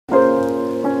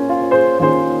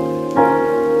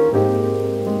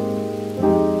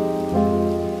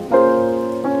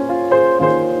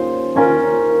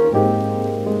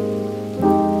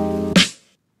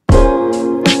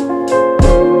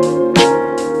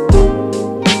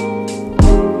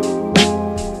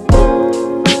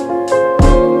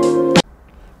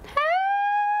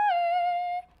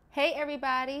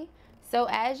everybody. So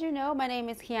as you know, my name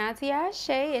is Kianti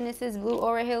Ayshea and this is Blue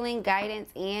Aura Healing Guidance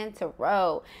and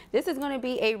Tarot. This is going to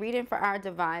be a reading for our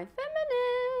Divine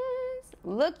Feminines.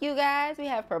 Look, you guys, we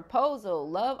have proposal,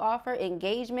 love offer,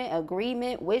 engagement,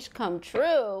 agreement, wish come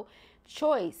true,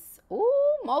 choice.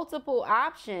 Ooh, multiple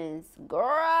options. Girl.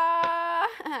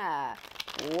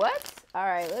 What? All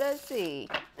right, let us see.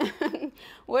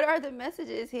 What are the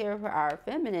messages here for our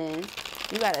feminines?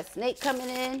 You got a snake coming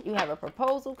in. You have a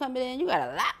proposal coming in. You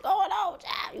got a lot going on,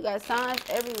 child. You got signs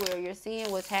everywhere. You're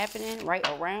seeing what's happening right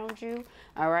around you.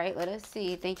 All right, let us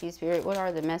see. Thank you, Spirit. What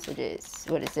are the messages?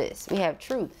 What is this? We have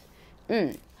truth.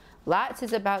 Lots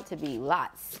is about to be,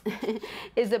 lots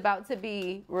is about to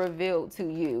be revealed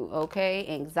to you, okay?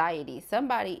 Anxiety.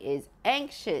 Somebody is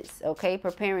anxious, okay?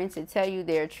 Preparing to tell you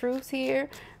their truths here.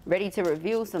 Ready to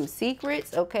reveal some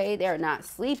secrets, okay? They're not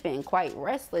sleeping, quite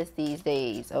restless these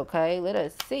days, okay? Let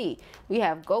us see. We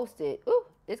have ghosted. Ooh,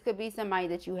 this could be somebody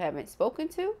that you haven't spoken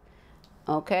to,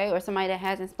 okay? Or somebody that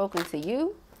hasn't spoken to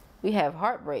you. We have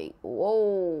heartbreak.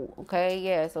 Whoa, okay?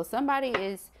 Yeah, so somebody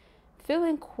is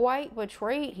feeling quite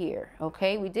betrayed here,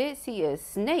 okay? We did see a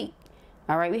snake.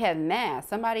 All right, we have mass.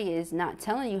 Somebody is not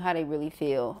telling you how they really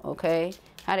feel, okay?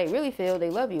 How they really feel, they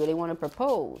love you, they want to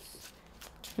propose.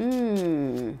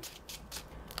 All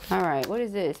right, what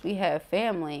is this? We have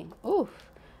family. Oof.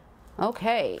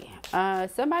 Okay.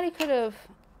 Somebody could have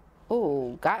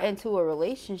got into a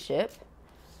relationship,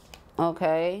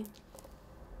 okay?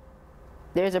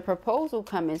 There's a proposal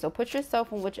coming, so put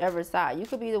yourself on whichever side. You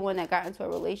could be the one that got into a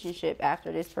relationship after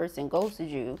this person ghosted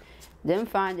you. Them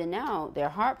finding out they're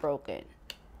heartbroken.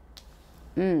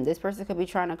 This person could be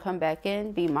trying to come back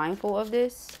in. Be mindful of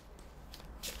this.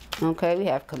 Okay, we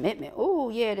have commitment. Oh,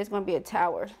 yeah, there's going to be a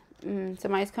tower.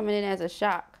 Somebody's coming in as a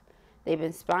shock. They've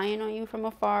been spying on you from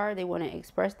afar. They want to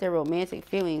express their romantic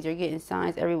feelings. You're getting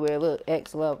signs everywhere. Look,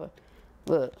 ex-lover.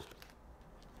 Look.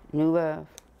 New love.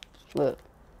 Look.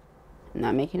 I'm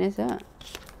not making this up.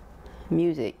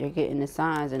 Music, you're getting the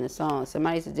signs and the songs.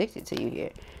 Somebody's addicted to you here.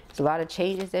 There's a lot of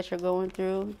changes that you're going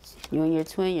through. You and your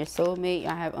twin, your soulmate,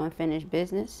 y'all have unfinished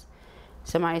business.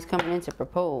 Somebody's coming in to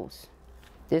propose.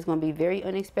 This is going to be very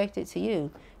unexpected to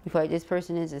you. You feel like this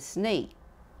person is a snake.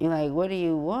 You're like, what do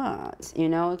you want? You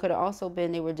know, it could have also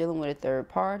been they were dealing with a third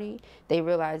party. They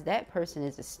realized that person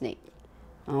is a snake.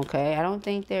 Okay, I don't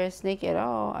think they're a snake at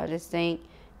all. I just think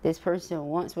this person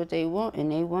wants what they want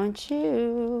and they want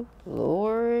you.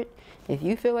 Lord, if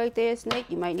you feel like they're a snake,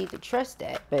 you might need to trust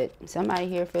that. But somebody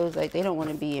here feels like they don't want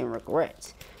to be in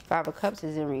regret. Five of Cups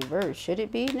is in reverse. Should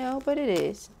it be? No, but it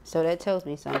is. So that tells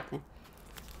me something.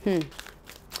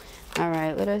 All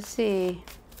right, let us see.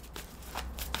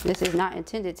 This is not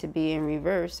intended to be in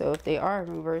reverse. So if they are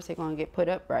in reverse, they're going to get put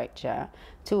upright, child.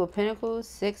 Two of Pentacles,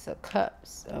 Six of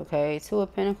Cups. Okay, Two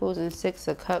of Pentacles and Six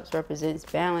of Cups represents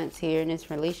balance here in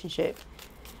this relationship.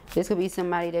 This could be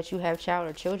somebody that you have child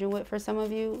or children with for some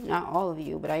of you. Not all of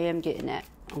you, but I am getting that.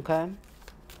 Okay.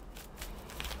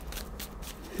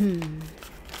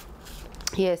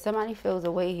 Yeah, somebody feels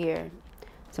away here.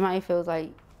 Somebody feels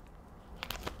like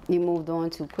you moved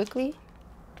on too quickly.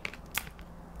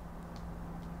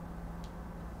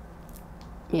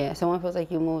 Yeah, someone feels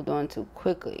like you moved on too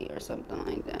quickly or something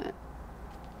like that.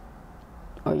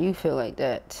 Or you feel like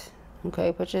that.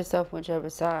 Okay, put yourself on whichever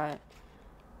side.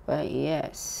 But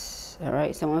yes, all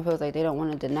right, someone feels like they don't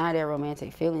want to deny their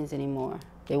romantic feelings anymore.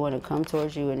 They want to come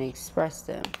towards you and express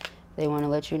them. They want to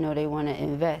let you know they want to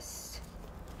invest.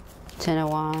 Ten of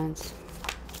Wands.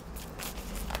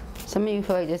 Some of you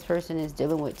feel like this person is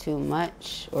dealing with too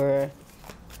much, or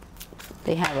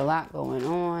they have a lot going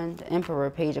on. The Emperor,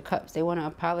 Page of Cups. They want to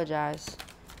apologize.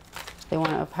 They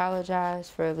want to apologize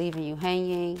for leaving you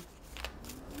hanging.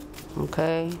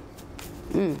 Okay.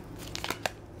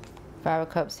 Five of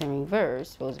Cups in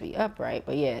reverse. Supposed to be upright.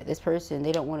 But yeah, this person,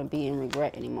 they don't want to be in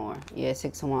regret anymore. Yeah,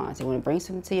 Six of Wands. They want to bring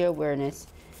something to your awareness.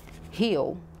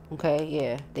 Heal. Okay,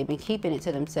 yeah. They've been keeping it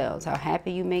to themselves. How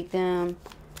happy you make them.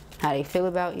 How they feel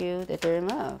about you. That they're in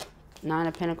love. Nine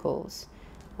of Pentacles.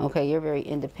 Okay, you're very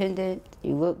independent.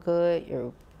 You look good.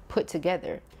 You're put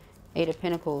together. Eight of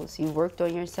Pentacles. You've worked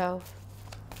on yourself.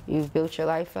 You've built your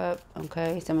life up.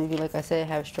 Okay, some of you, like I said,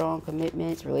 have strong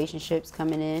commitments, relationships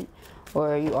coming in,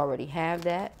 or you already have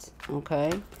that.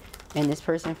 Okay, and this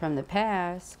person from the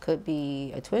past could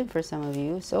be a twin for some of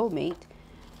you. Soulmate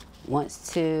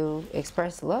wants to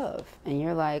express love, and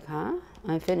you're like, huh?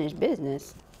 Unfinished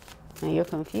business, and you're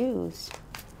confused.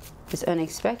 It's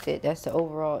unexpected. That's the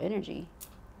overall energy.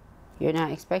 You're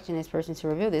not expecting this person to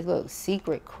reveal this. Look,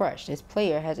 secret crush. This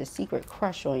player has a secret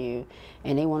crush on you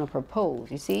and they want to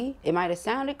propose. You see? It might have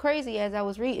sounded crazy as I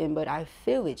was reading, but I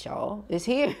feel it, y'all. It's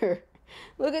here.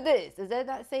 Look at this. Does that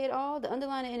not say it all? The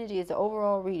underlying energy is the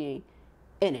overall reading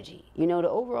energy. You know, the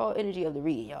overall energy of the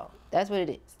reading, y'all. That's what it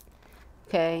is.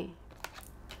 Okay.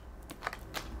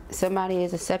 Somebody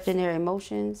is accepting their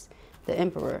emotions. The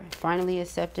Emperor finally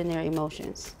accepting their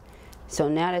emotions. So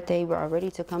now that they were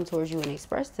ready to come towards you and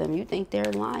express them, you think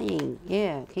they're lying.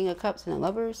 Yeah, King of Cups and the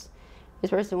Lovers. This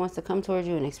person wants to come towards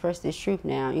you and express this truth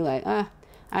now. You're like,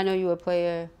 I know you're a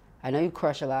player. I know you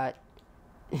crush a lot.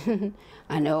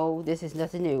 I know this is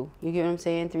nothing new. You get what I'm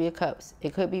saying? 3 of Cups.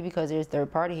 It could be because there's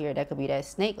third party here. That could be that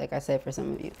snake, like I said, for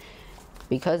some of you.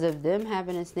 Because of them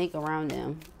having a snake around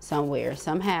them somewhere,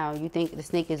 somehow you think the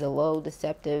snake is a low,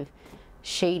 deceptive,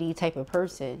 shady type of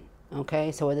person.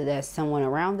 Okay, so whether that's someone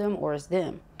around them or it's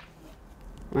them,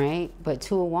 right? But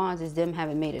 2 of Wands is them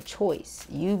having made a choice,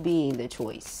 you being the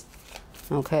choice.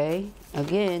 Okay,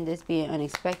 again, this being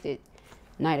unexpected.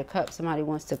 Knight of Cups, somebody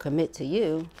wants to commit to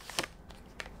you.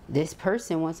 This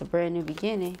person wants a brand new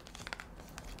beginning.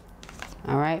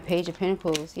 All right, Page of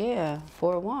Pentacles, yeah,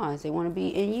 4 of Wands. They want to be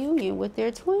in union with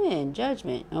their twin,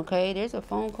 Judgment. Okay, there's a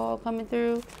phone call coming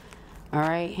through. All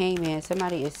right, Hangman,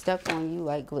 somebody is stuck on you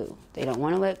like glue. They don't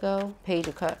want to let go. Page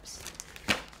of Cups.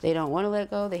 They don't want to let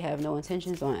go. They have no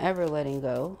intentions on ever letting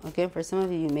go. Again, for some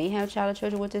of you, you may have child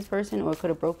children with this person, or it could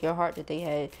have broke your heart that they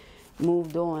had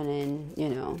moved on and, you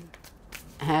know,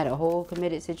 had a whole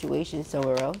committed situation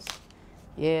somewhere else.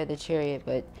 Yeah, the Chariot,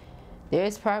 but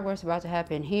there's progress about to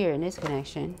happen here in this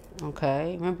connection.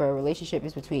 Okay, remember, a relationship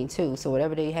is between 2, so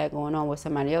whatever they had going on with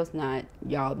somebody else, not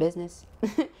y'all business.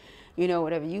 You know,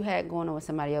 whatever you had going on with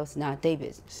somebody else, not their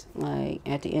business. Like,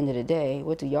 at the end of the day,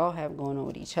 what do y'all have going on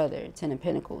with each other? 10 of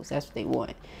Pentacles, that's what they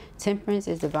want. Temperance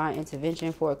is divine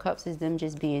intervention. 4 of Cups is them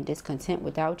just being discontent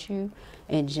without you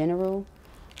in general.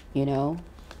 You know,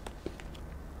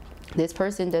 this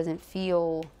person doesn't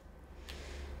feel,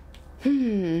 I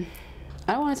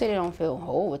don't want to say they don't feel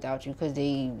whole without you, because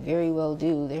they very well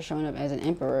do. They're showing up as an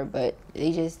Emperor, but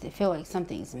they feel like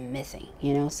something's missing.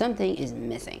 You know, something is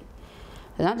missing.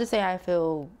 Not to say I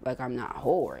feel like I'm not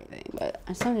whole or anything, but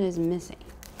something is missing,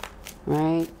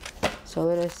 right? So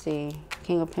let us see.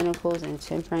 King of Pentacles and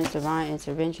Temperance, divine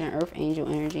intervention, Earth Angel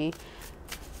energy.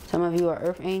 Some of you are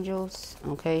Earth Angels,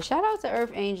 okay? Shout out to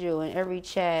Earth Angel in every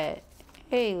chat.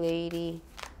 Hey, lady.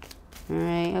 All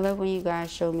right, I love when you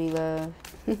guys show me love.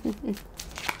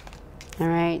 All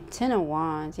right, 10 of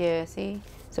Wands. Yeah, see?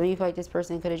 Some of you feel like this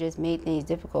person could have just made things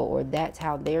difficult, or that's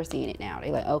how they're seeing it now.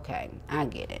 They're like, okay, I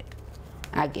get it.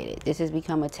 I get it. This has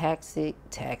become a taxing,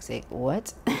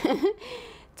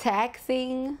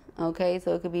 okay?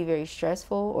 So it could be very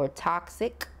stressful or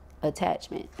toxic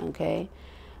attachment, okay?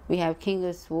 We have King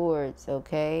of Swords,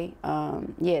 okay?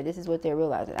 Yeah, this is what they're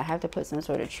realizing. I have to put some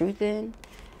sort of truth in,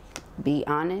 be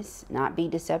honest, not be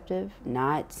deceptive,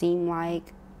 not seem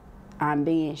like I'm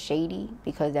being shady,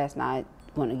 because that's not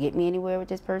going to get me anywhere with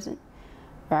this person.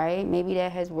 Right? Maybe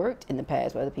that has worked in the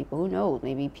past with other people. Who knows?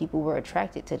 Maybe people were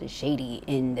attracted to the shady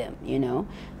in them, you know?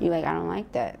 You're like, I don't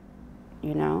like that,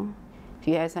 you know? If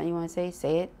you have something you want to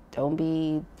say it. Don't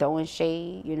be throwing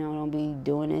shade, you know? Don't be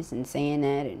doing this and saying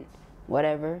that and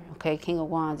whatever. Okay, King of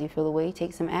Wands, you feel the way,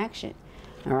 take some action.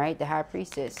 All right, the High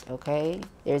Priestess, okay?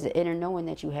 There's an inner knowing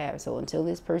that you have. So until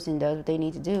this person does what they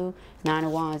need to do, 9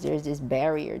 of Wands, there's this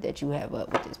barrier that you have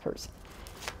up with this person.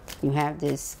 You have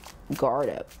this guard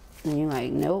up. And you're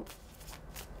like, nope,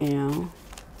 you know.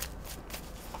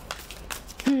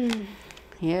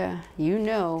 Yeah, you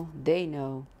know, they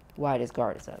know why this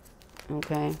guard is up,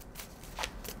 okay?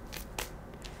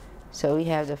 So we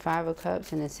have the 5 of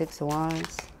Cups and the 6 of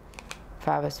Wands,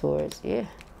 5 of Swords, yeah,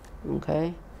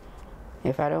 okay?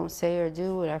 If I don't say or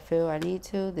do what I feel I need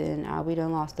to, then I'll be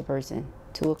done lost the person.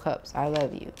 2 of Cups, I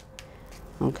love you,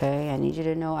 okay? I need you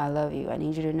to know I love you. I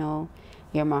need you to know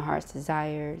you're my heart's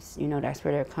desires. You know, that's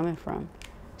where they're coming from.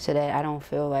 So that I don't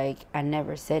feel like I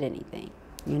never said anything.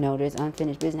 You know, there's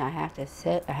unfinished business. I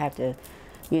have to,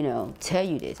 you know, tell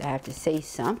you this. I have to say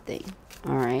something.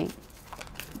 All right.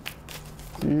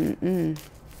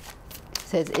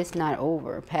 Says it's not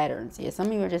over. Patterns. Yeah, some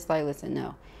of you are just like, listen,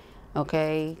 no.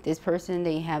 Okay. This person,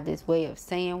 they have this way of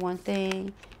saying one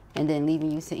thing and then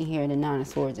leaving you sitting here in the 9 of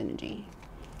Swords energy.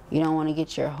 You don't want to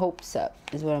get your hopes up,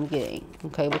 is what I'm getting.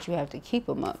 Okay, but you have to keep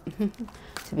them up,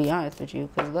 to be honest with you.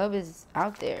 Because love is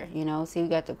out there, you know. See, we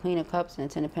got the Queen of Cups and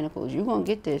the 10 of Pentacles. You're going to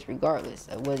get this regardless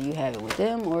of whether you have it with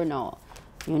them or no.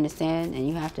 You understand? And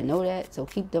you have to know that. So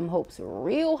keep them hopes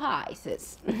real high,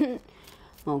 sis.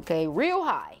 Okay, real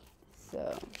high.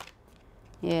 So,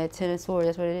 yeah, 10 of Swords,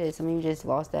 that's what it is. Some of you just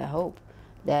lost that hope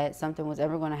that something was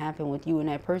ever going to happen with you and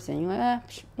that person. You're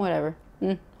like, whatever.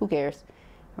 Who cares?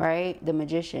 Right? The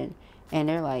Magician. And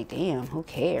they're like, damn, who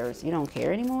cares? You don't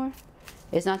care anymore?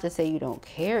 It's not to say you don't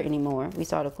care anymore. We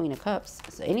saw the Queen of Cups.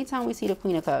 So anytime we see the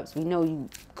Queen of Cups, we know you,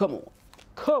 come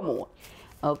on,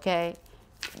 okay?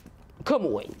 Come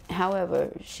on.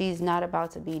 However, she's not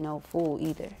about to be no fool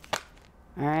either.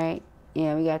 All right?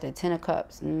 Yeah, we got the Ten of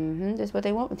Cups. That's what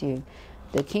they want with you.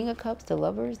 The King of Cups, the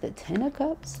Lovers, the Ten of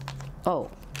Cups. Oh,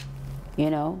 you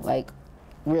know, like,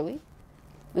 really?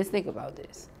 Let's think about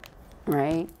this,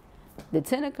 right? The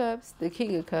Ten of Cups, the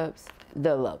King of Cups,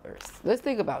 the Lovers. Let's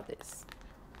think about this,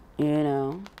 you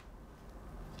know?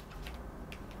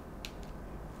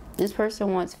 This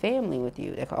person wants family with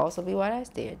you. That could also be why that's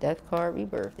there. Death card,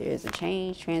 rebirth. There is a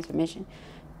change, transformation,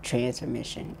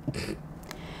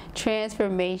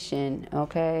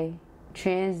 okay?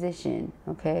 Transition,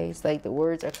 okay? It's like the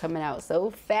words are coming out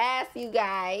so fast, you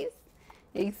guys.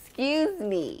 Excuse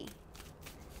me.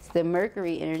 It's the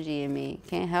Mercury energy in me.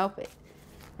 Can't help it.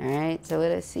 All right, so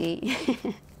let us see.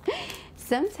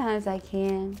 Sometimes I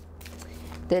can.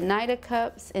 The Knight of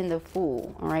Cups and the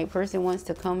Fool, all right? Person wants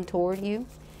to come toward you.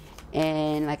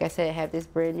 And like I said, have this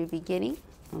brand new beginning,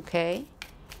 okay?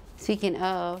 Speaking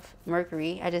of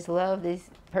Mercury, I just love this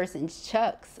person's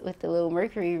chucks with the little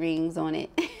Mercury rings on it.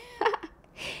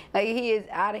 Like, he is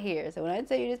out of here. So when I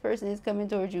tell you this person is coming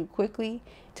towards you quickly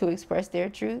to express their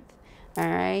truth, all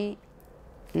right?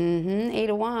 Eight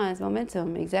of Wands,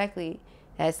 momentum, exactly.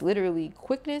 That's literally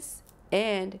quickness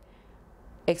and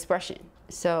expression.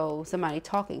 So somebody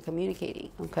talking,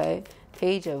 communicating, okay?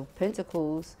 Page of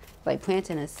Pentacles, like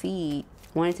planting a seed,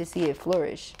 wanting to see it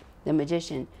flourish. The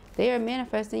Magician, they are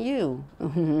manifesting you.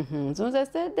 As soon as I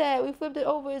said that, we flipped it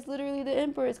over. It's literally the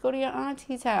Empress. Go to your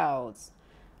auntie's house.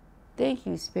 Thank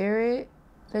you, Spirit.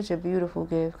 Such a beautiful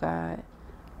gift, God.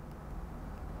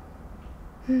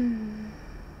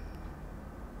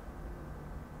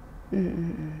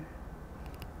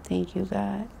 Thank you,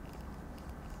 God.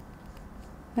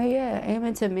 Oh yeah,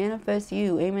 aiming to manifest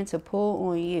you, aiming to pull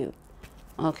on you,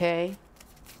 okay?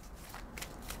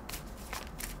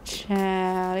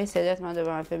 Child, they said that's my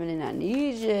divine feminine. I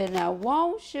need you and I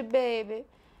want you, baby.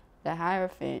 The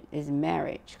Hierophant is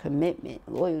marriage, commitment,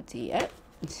 loyalty. I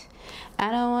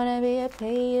don't want to be a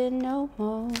player no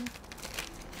more.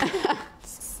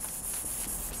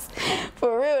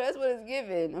 For real, that's what it's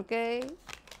giving, okay?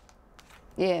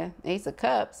 Yeah, Ace of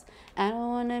Cups. I don't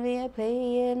want to be a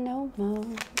player no more.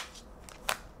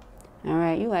 All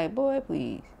right, you like, boy,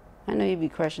 please. I know you be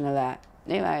crushing a lot.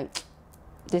 They like,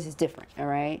 this is different, all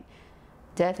right?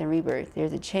 Death and rebirth.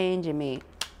 There's a change in me.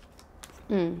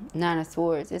 Nine of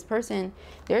Swords. This person,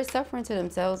 they're suffering to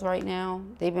themselves right now.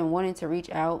 They've been wanting to reach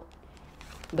out,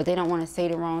 but they don't want to say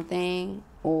the wrong thing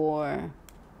or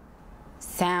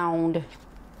sound.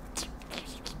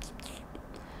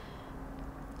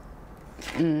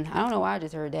 I don't know why I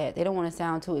just heard that. They don't want to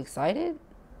sound too excited.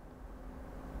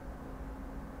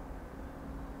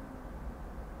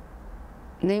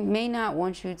 They may not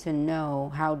want you to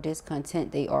know how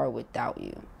discontent they are without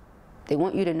you. They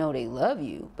want you to know they love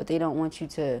you, but they don't want you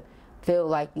to feel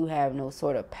like you have no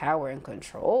sort of power and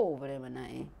control over them or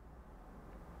nothing.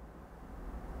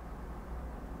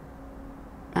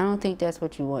 I don't think that's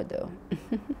what you want, though.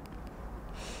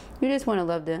 You just want to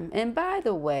love them. And by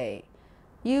the way,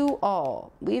 you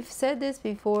all, we've said this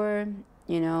before,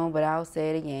 you know, but I'll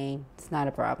say it again. It's not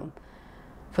a problem.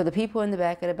 For the people in the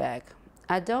back of the back,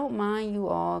 I don't mind you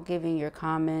all giving your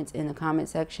comments in the comment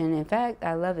section. In fact,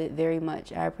 I love it very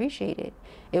much. I appreciate it.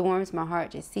 It warms my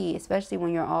heart to see, especially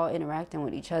when you're all interacting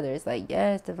with each other. It's like,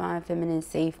 yes, Divine Feminine,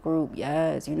 safe group.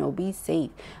 Yes, you know, be safe.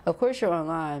 Of course, you're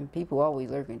online. People always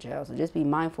lurking, child. So just be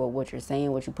mindful of what you're saying,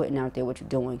 what you're putting out there, what you're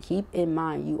doing. Keep in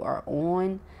mind you are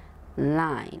online.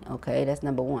 Okay, that's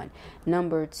number one.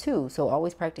 Number two, so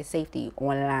always practice safety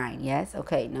online. Yes.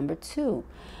 Okay. Number two,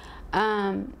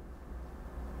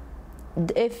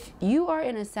 if you are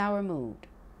in a sour mood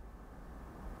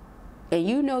and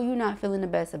you know you're not feeling the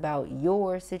best about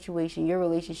your situation, your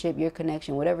relationship, your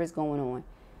connection, whatever is going on,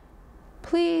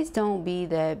 please don't be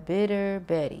that bitter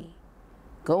Betty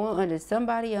going under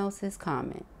somebody else's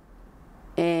comment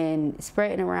and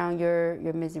spreading around your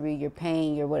misery, your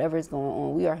pain, your whatever is going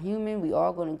on. We are human. We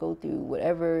all going to go through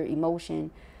whatever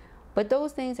emotion, but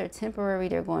those things are temporary.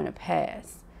 They're going to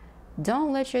pass.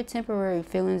 Don't let your temporary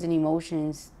feelings and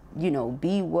emotions, you know,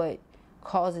 be what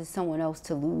causes someone else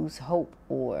to lose hope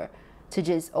or to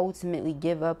just ultimately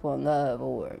give up on love,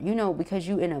 or, you know, because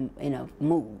you in a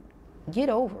mood. Get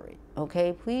over it,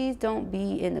 okay? Please don't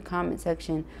be in the comment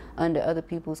section under other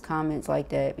people's comments like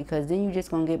that, because then you're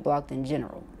just gonna get blocked in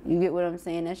general. You get what I'm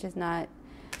saying? That's just not,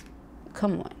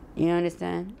 come on, you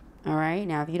understand? All right,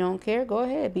 now if you don't care, go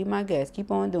ahead, be my guest.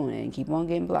 Keep on doing it and keep on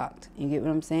getting blocked. You get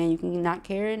what I'm saying? You can not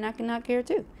care and I can not care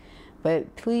too.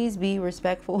 But please be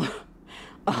respectful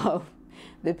of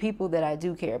the people that I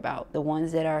do care about, the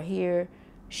ones that are here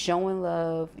showing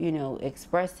love, you know,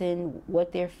 expressing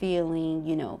what they're feeling,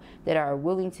 you know, that are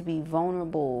willing to be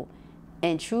vulnerable.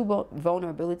 And true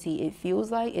vulnerability, it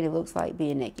feels like and it looks like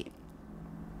being naked.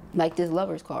 Like this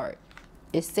Lover's card.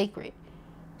 It's sacred.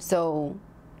 So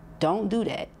don't do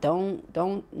that.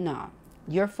 Nah.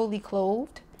 You're fully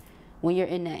clothed when you're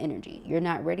in that energy. You're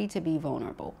not ready to be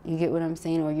vulnerable. You get what I'm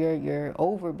saying? Or you're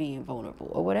over being vulnerable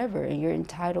or whatever, and you're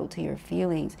entitled to your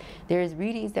feelings. There's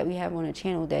readings that we have on the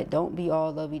channel that don't be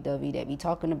all lovey-dovey, that be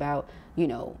talking about, you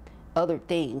know, other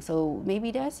things. So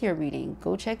maybe that's your reading.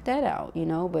 Go check that out, you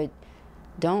know, but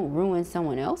don't ruin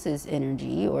someone else's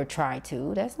energy or try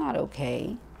to. That's not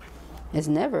okay. It's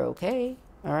never okay.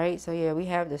 All right, so yeah, we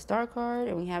have the Star card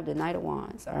and we have the Knight of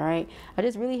Wands. All right, I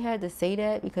just really had to say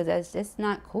that because that's just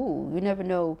not cool. You never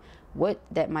know what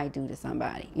that might do to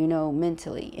somebody, you know,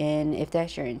 mentally. And if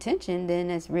that's your intention, then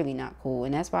that's really not cool.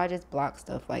 And that's why I just block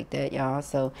stuff like that, y'all.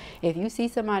 So if you see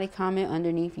somebody comment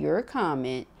underneath your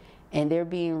comment and they're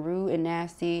being rude and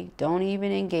nasty, don't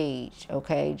even engage,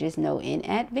 okay? Just know in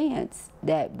advance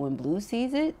that when Blue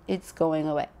sees it, it's going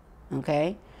away,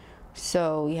 okay?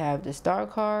 So we have the Star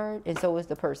card, and so is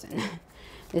the person.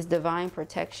 It's divine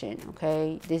protection,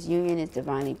 okay? This union is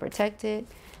divinely protected.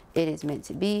 It is meant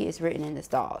to be. It's written in the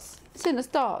stars. It's in the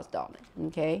stars, darling,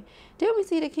 okay? Didn't we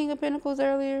see the King of Pentacles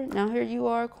earlier? Now here you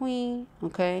are, Queen,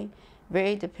 okay?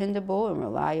 Very dependable and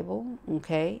reliable,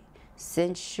 okay?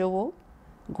 Sensual,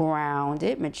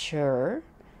 grounded, mature.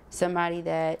 Somebody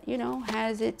that, you know,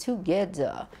 has it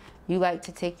together. You like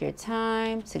to take your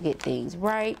time to get things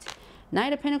right.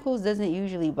 Knight of Pentacles doesn't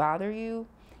usually bother you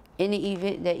in the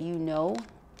event that you know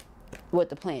what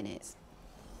the plan is.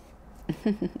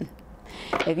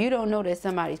 If you don't know that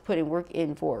somebody's putting work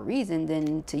in for a reason,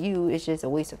 then to you it's just a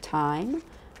waste of time.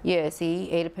 Yeah, see,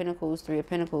 8 of Pentacles, 3 of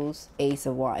Pentacles, Ace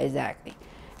of Wands, exactly.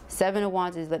 7 of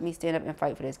Wands is let me stand up and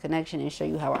fight for this connection and show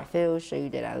you how I feel, show you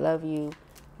that I love you.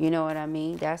 You know what I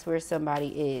mean? That's where somebody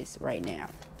is right now.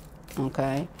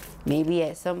 Okay, maybe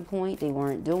at some point they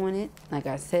weren't doing it. Like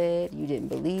I said, you didn't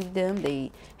believe them.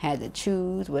 They had to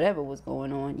choose whatever was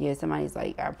going on. Yeah, somebody's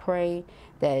like, I pray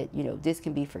that, you know, this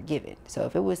can be forgiven. So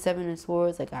if it was 7 of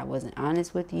Swords, like I wasn't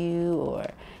honest with you or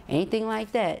anything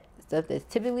like that, stuff that's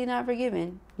typically not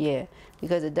forgiven. Yeah,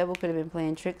 because the devil could have been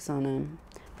playing tricks on them,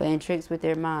 playing tricks with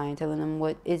their mind, telling them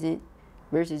what isn't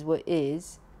versus what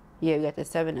is. Yeah, we got the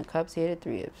 7 of Cups here, the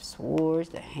 3 of Swords,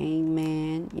 the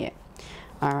Hangman. Yeah.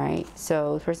 All right,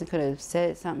 so this person could have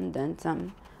said something, done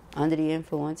something under the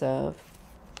influence of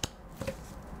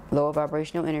lower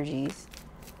vibrational energies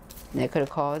that could have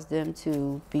caused them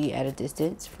to be at a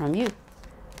distance from you.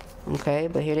 Okay,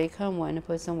 but here they come wanting to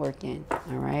put some work in.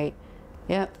 All right,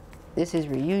 yep, this is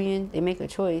reunion. They make a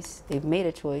choice. They've made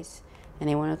a choice, and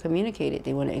they want to communicate it.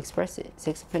 They want to express it.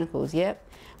 6 of Pentacles, yep.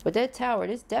 But that Tower,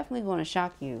 this is definitely going to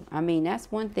shock you. I mean,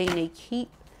 that's one thing they keep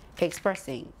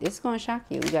expressing. It's going to shock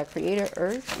you. We got Creator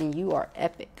Earth, and you are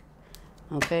epic.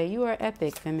 Okay, you are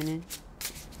epic, feminine.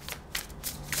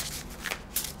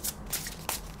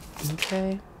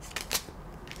 Okay.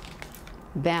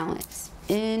 Balance.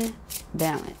 In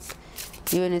balance.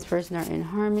 You and this person are in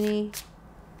harmony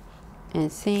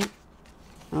and sync.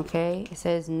 Okay. It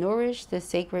says nourish the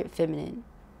sacred feminine.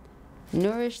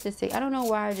 Nourish the sacred. I don't know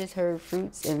why I just heard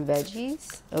fruits and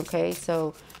veggies. Okay.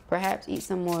 So perhaps eat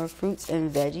some more fruits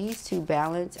and veggies to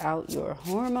balance out your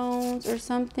hormones or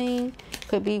something.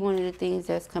 Could be one of the things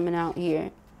that's coming out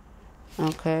here.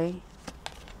 Okay.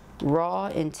 Raw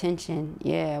intention.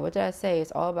 Yeah, what did I say?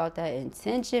 It's all about that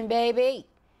intention, baby.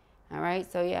 All right.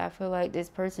 So yeah, I feel like this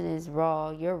person is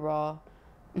raw. You're raw.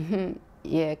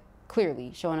 Yeah,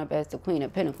 clearly showing up as the Queen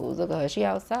of Pentacles. Look at her. She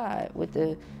outside with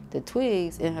the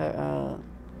twigs in her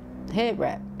head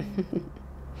wrap.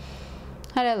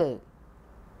 How that look?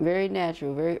 Very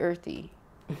natural, very earthy.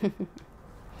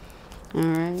 All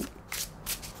right.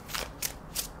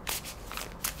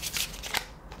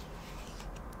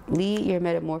 Lead your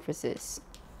metamorphosis.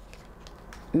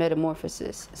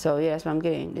 Metamorphosis. So yeah, that's what I'm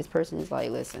getting. This person is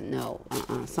like, listen, no,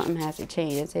 something has to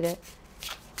change. Did I say that?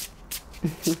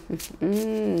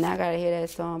 Now I gotta hear that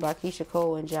song by Keisha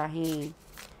Cole and Jaheim.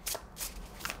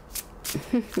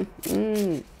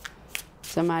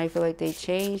 Somebody feel like they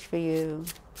changed for you,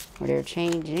 or they're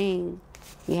changing.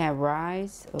 We have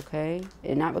Rise, okay,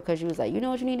 and not because you was like, you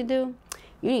know what you need to do?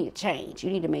 You need to change. You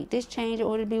need to make this change in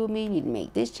order to be with me. You need to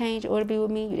make this change in order to be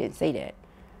with me. You didn't say that.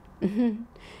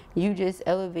 You just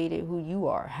elevated who you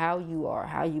are, how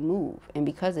you move, and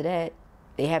because of that,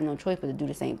 they have no choice but to do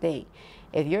the same thing.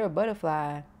 If you're a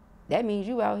butterfly, that means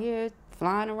you out here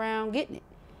flying around getting it.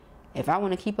 If I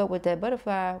want to keep up with that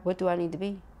butterfly, what do I need to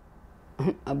be?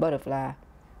 A butterfly.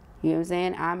 You know what I'm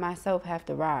saying? I myself have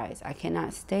to rise. I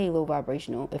cannot stay low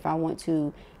vibrational. If I want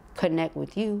to connect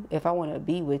with you, if I want to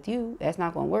be with you, that's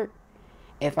not going to work.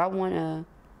 If I want to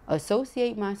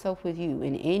associate myself with you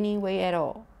in any way at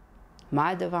all,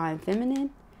 my divine feminine,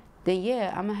 then yeah,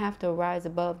 I'm going to have to rise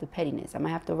above the pettiness. I'm going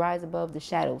to have to rise above the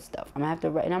shadow stuff. I'm going to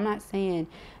have to, and I'm not saying,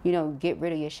 you know, get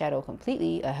rid of your shadow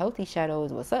completely. A healthy shadow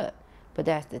is what's up. But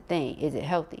that's the thing. Is it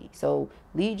healthy? So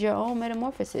lead your own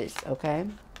metamorphosis, okay?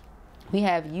 We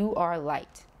have you are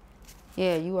light.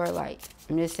 Yeah, you are light.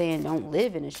 I'm just saying don't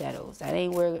live in the shadows. That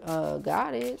ain't where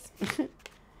God is.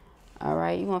 All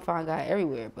right, you're going to find God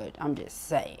everywhere, but I'm just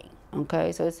saying.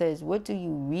 Okay, so it says, what do you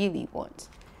really want?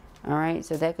 All right,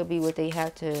 so that could be what they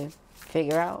have to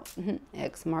figure out.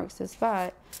 X marks the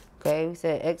spot. Okay, we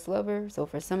said ex-lover. So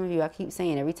for some of you, I keep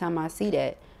saying every time I see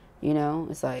that, you know,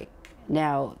 it's like,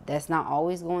 now that's not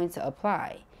always going to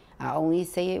apply. I only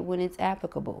say it when it's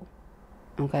applicable.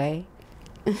 Okay?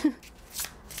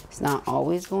 It's not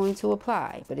always going to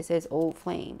apply, but it says old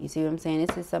flame. You see what I'm saying?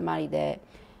 This is somebody that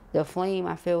the flame,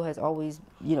 I feel, has always,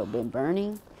 you know, been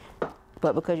burning.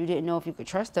 But because you didn't know if you could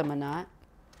trust them or not,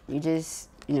 you just,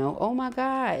 you know, oh my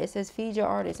God, it says feed your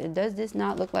artist. And does this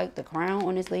not look like the crown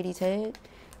on this lady's head?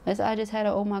 I just had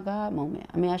an oh my God moment.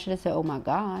 I mean, I should have said, oh my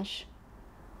gosh.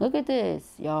 Look at this,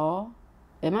 y'all.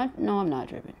 No, I'm not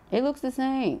tripping. It looks the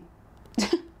same.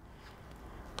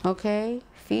 Okay?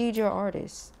 Feed your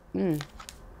artist.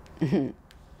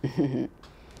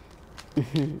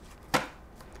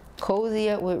 Cozy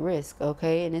up with risk,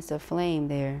 okay? And it's a flame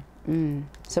there.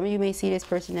 Some of you may see this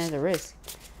person as a risk.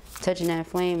 Touching that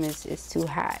flame is too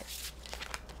hot.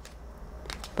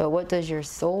 But what does your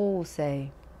soul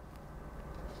say?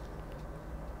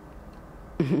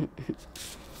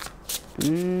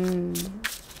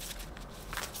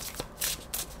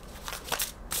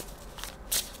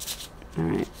 All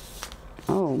right.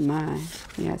 Oh my,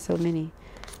 you got so many.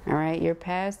 All right, your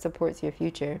past supports your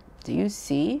future. Do you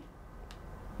see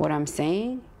what I'm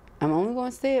saying? I'm only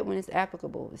going to say it when it's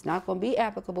applicable. It's not going to be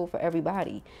applicable for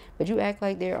everybody. But you act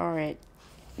like there aren't,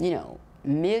 you know,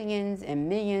 millions and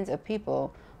millions of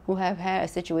people who have had a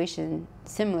situation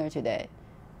similar to that.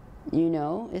 You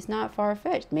know, it's not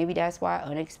far-fetched. Maybe that's why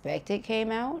unexpected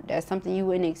came out. That's something you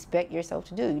wouldn't expect yourself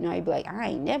to do. You know, you'd be like, I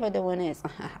ain't never doing this.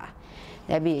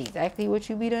 That'd be exactly what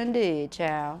you be done did,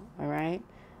 child. All right?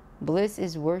 Bliss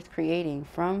is worth creating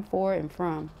from, for, and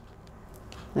from.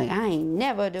 Like, I ain't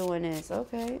never doing this.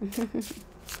 Okay.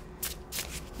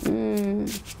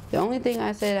 The only thing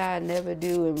I said I'd never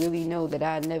do and really know that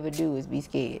I'd never do is be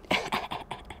scared.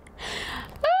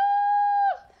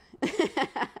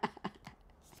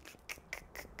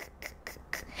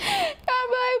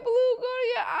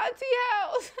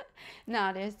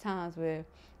 Nah, there's times where,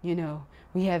 you know,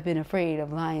 we have been afraid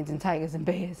of lions and tigers and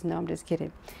bears. No, I'm just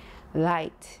kidding.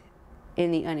 Light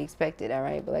in the unexpected, all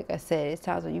right? But like I said, it's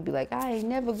times when you be like, I ain't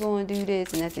never going to do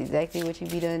this. And that's exactly what you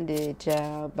be done did,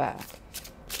 child. Bye.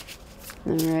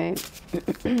 All right.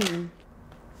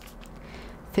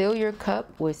 Fill your cup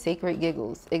with sacred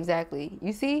giggles. Exactly.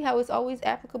 You see how it's always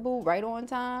applicable right on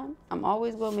time? I'm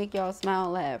always going to make y'all smile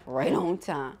and laugh right on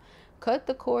time. Cut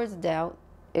the cords of doubt.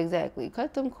 Exactly.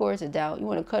 Cut them cords of doubt. You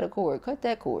want to cut a cord. Cut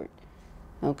that cord.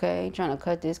 Okay? Trying to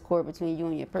cut this cord between you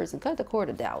and your person. Cut the cord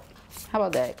of doubt. How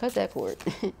about that? Cut that cord.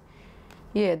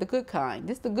 Yeah, the good kind.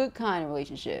 This the good kind of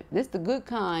relationship. This the good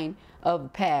kind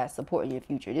of past supporting your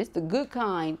future. This the good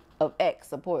kind of ex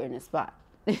supporting the spot.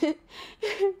 I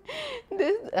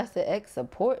said ex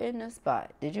supporting the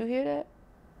spot. Did you hear that?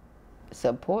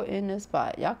 Supporting the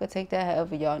spot. Y'all could take that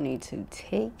however y'all need to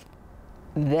take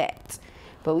that.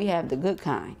 But we have the good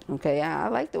kind. Okay, I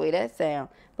like the way that sound.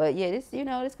 But yeah, this, you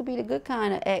know, this could be the good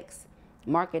kind of ex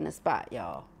marking the spot,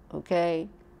 y'all. Okay,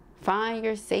 find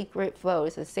your sacred flow.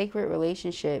 It's a sacred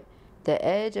relationship. The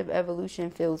edge of evolution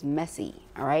feels messy.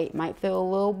 All right, might feel a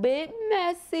little bit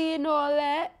messy and all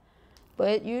that,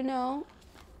 but you know,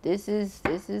 this is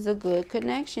a good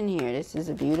connection here. This is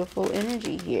a beautiful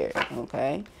energy here.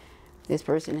 Okay, this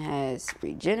person has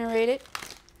regenerated.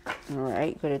 All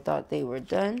right, could have thought they were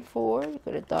done for. You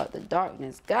could have thought the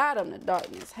darkness got them. The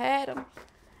darkness had them.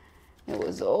 It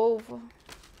was over.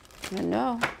 But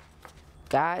no,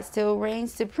 God still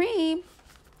reigns supreme.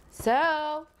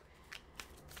 So,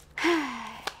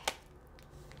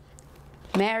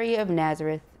 Mary of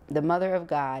Nazareth, the Mother of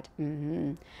God.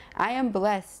 I am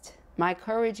blessed. My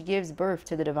courage gives birth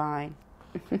to the divine.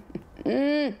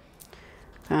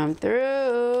 Come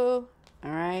through.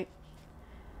 All right.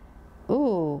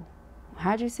 Ooh,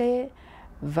 how'd you say it?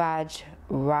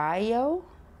 Vajrayo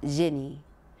Jini.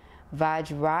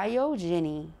 Vajrayo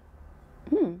Jini.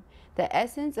 the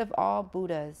essence of all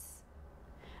Buddhas.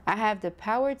 I have the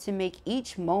power to make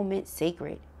each moment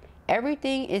sacred.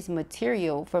 Everything is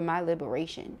material for my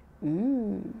liberation.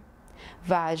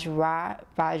 Vajre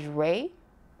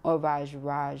or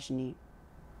Vajrajni?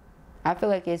 I feel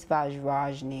like it's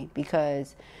Vajrajni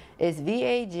because it's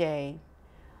VAJRAYOGINI.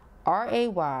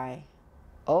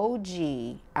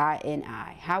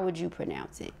 How would you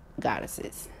pronounce it,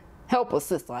 goddesses? Help a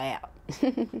sister out.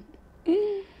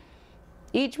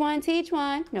 Each one teach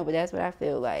one. No, but that's what I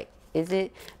feel like. Is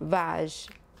it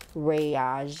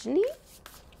Vajrayajni?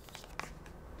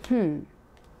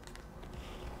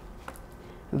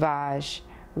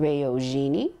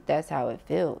 Vajrayogini. That's how it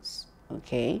feels.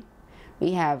 Okay.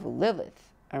 We have Lilith.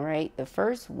 All right. The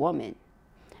first woman.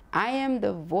 I am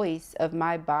the voice of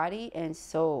my body and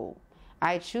soul.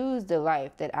 I choose the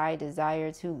life that I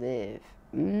desire to live.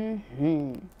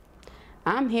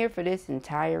 I'm here for this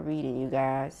entire reading, you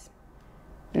guys.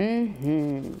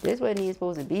 This wasn't even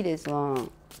supposed to be this long.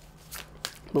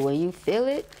 But when you feel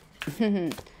it,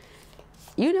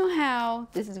 you know how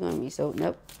this is going to be. So,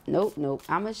 nope.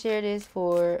 I'm going to share this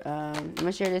for, I'm going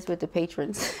to share this with the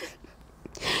patrons.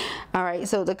 All right.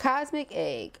 So, the cosmic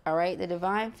egg, all right, the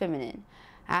divine feminine.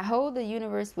 I hold the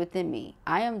universe within me.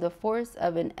 I am the force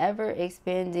of an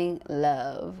ever-expanding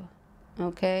love.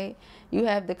 Okay? You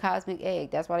have the cosmic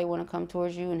egg. That's why they want to come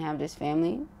towards you and have this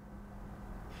family.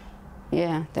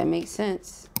 Yeah, that makes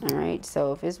sense. All right?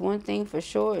 So, if it's one thing for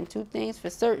sure and two things for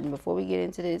certain before we get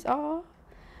into this. Oh,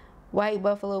 white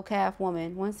buffalo calf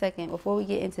woman. 1 second. Before we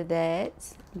get into that.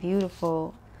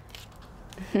 Beautiful.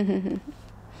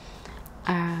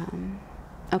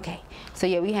 Okay, so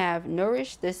yeah, we have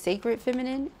nourish the sacred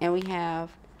feminine and we have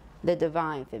the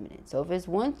divine feminine. So if it's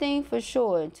one thing for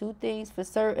sure and two things for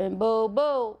certain,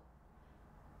 boo,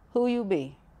 who you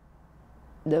be?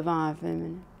 Divine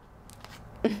feminine.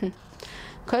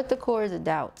 Cut the cords of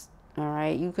doubts. All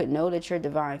right, you could know that you're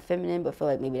divine feminine, but feel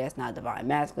like maybe that's not divine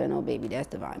masculine. Oh, baby, that's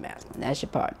divine masculine. That's your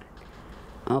partner.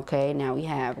 Okay, now we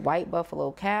have white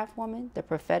buffalo calf woman, the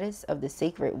prophetess of the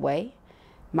sacred way.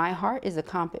 My heart is a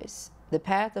compass. The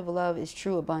path of love is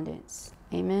true abundance.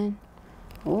 Amen.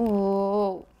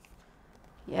 Ooh.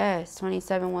 Yes,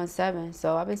 2717.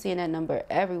 So I've been seeing that number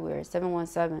everywhere.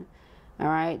 717. All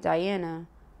right. Diana,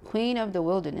 queen of the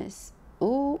wilderness.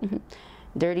 Ooh.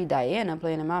 Dirty Diana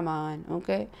playing in my mind.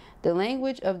 Okay. The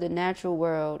language of the natural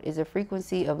world is a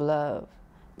frequency of love.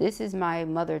 This is my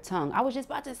mother tongue. I was just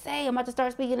about to say, I'm about to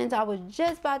start speaking in tongues. I was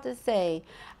just about to say,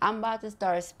 I'm about to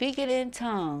start speaking in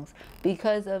tongues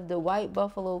because of the white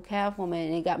buffalo calf woman.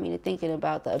 And it got me to thinking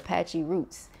about the Apache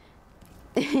roots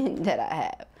that I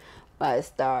have. I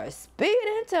start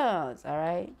speaking in tongues. All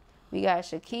right. We got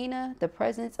Shekinah, the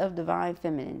presence of divine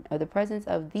feminine, or the presence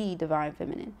of the divine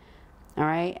feminine. All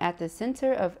right. At the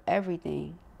center of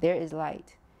everything, there is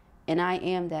light. And I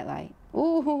am that light.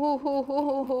 Ooh,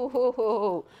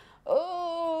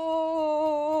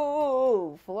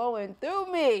 flowing through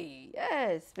me.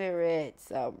 Yes, spirits.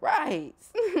 All right.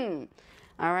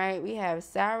 All right. We have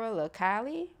Sarah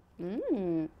Lakali.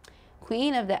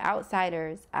 Queen of the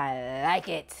outsiders. I like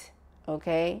it.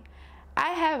 Okay.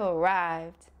 I have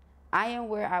arrived. I am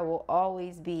where I will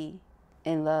always be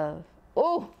in love.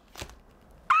 Ooh.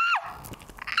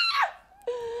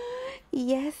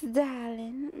 Yes,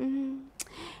 darling.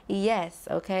 Yes,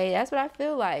 okay. That's what I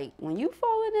feel like. When you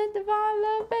fall in that divine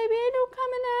love, baby, ain't no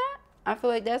coming out. I feel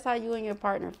like that's how you and your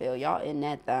partner feel. Y'all in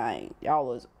that thing. Y'all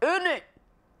was in it.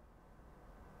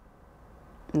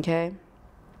 Okay.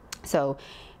 So,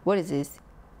 what is this?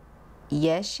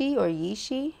 Yeshi or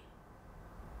Yishi?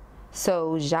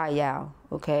 So, YAL,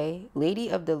 okay? Lady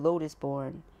of the Lotus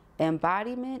born.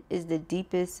 Embodiment is the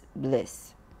deepest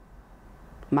bliss.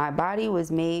 My body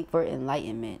was made for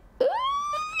enlightenment. Ooh.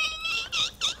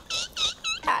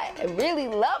 I really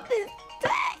love this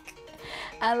deck.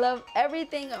 I love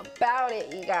everything about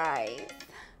it, you guys.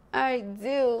 I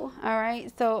do. All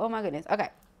right. So, oh my goodness. Okay.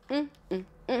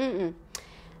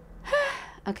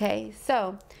 Okay.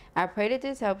 So, I pray that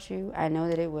this helps you. I know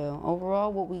that it will.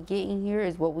 Overall, what we get in here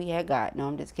is what we had got. No,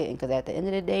 I'm just kidding. Because at the end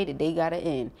of the day got to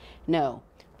end. No.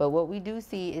 But what we do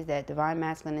see is that divine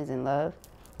masculine is in love.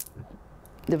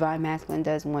 Divine masculine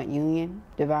does want union.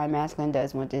 Divine masculine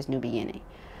does want this new beginning.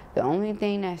 The only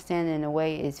thing that's standing in the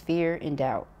way is fear and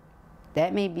doubt.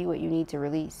 That may be what you need to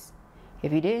release.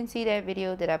 If you didn't see that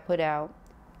video that I put out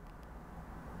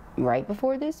right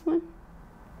before this one,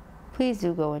 please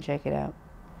do go and check it out.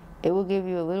 It will give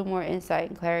you a little more insight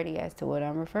and clarity as to what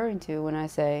I'm referring to when I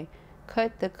say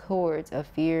cut the cords of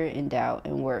fear and doubt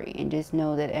and worry, and just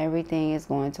know that everything is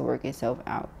going to work itself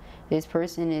out. This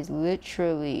person is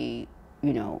literally,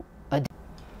 you know,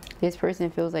 This person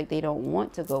feels like they don't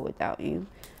want to go without you,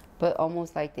 but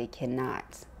almost like they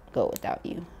cannot go without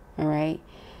you. All right.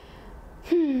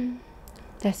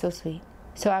 That's so sweet.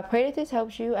 So I pray that this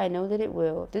helps you. I know that it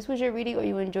will. If this was your reading or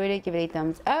you enjoyed it, give it a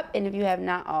thumbs up. And if you have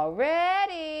not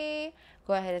already,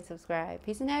 go ahead and subscribe.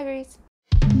 Peace and ARIES.